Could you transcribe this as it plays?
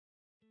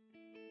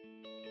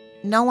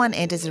No one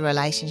enters a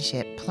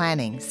relationship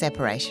planning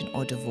separation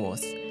or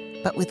divorce.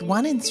 But with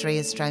 1 in 3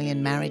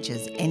 Australian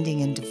marriages ending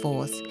in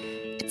divorce,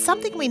 it's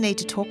something we need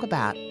to talk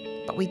about,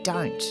 but we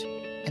don't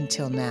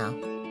until now.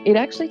 It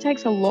actually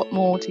takes a lot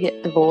more to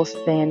get divorced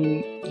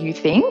than you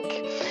think.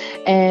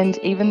 And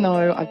even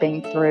though I've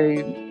been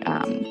through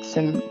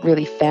some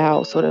really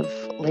foul sort of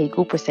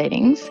legal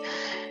proceedings,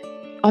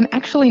 I'm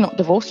actually not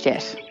divorced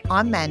yet.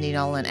 I'm Mandy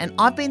Nolan, and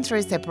I've been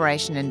through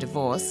separation and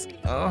divorce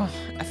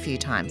a few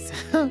times.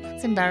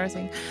 It's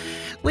embarrassing.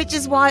 Which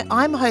is why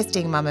I'm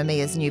hosting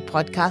Mamamia's new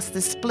podcast,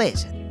 The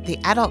Split, the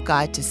adult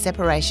guide to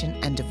separation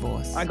and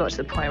divorce. I got to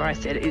the point where I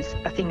said,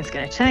 are things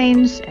going to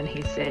change? And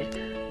he said,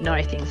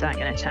 no, things aren't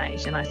going to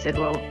change. And I said,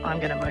 well, I'm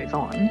going to move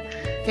on.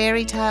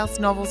 Fairy tales,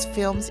 novels,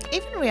 films,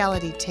 even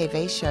reality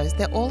TV shows,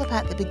 they're all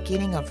about the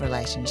beginning of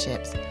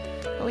relationships.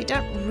 But we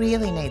don't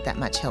really need that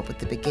much help with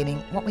the beginning.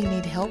 What we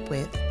need help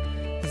with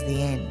is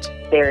the end.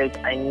 There is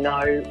a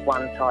no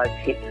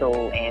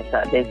one-size-fits-all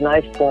answer. There's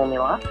no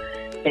formula.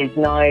 There's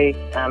no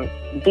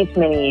this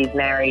many years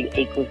married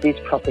equals this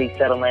property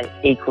settlement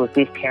equals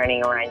this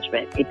parenting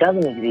arrangement. It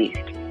doesn't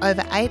exist.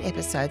 Over 8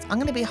 episodes, I'm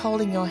going to be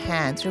holding your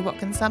hand through what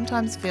can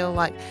sometimes feel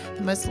like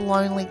the most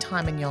lonely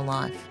time in your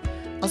life.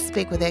 I'll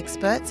speak with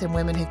experts and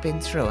women who've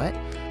been through it,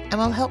 and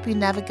we'll help you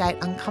navigate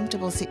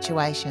uncomfortable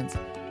situations.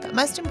 But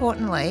most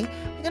importantly,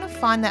 we're going to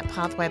find that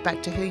pathway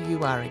back to who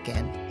you are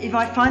again. If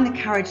I find the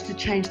courage to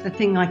change the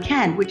thing I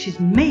can, which is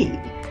me,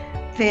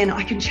 then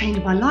I can change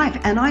my life.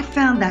 And I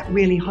found that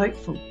really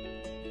hopeful.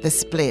 The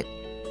Split,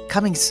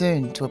 coming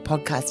soon to a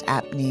podcast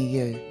app near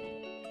you.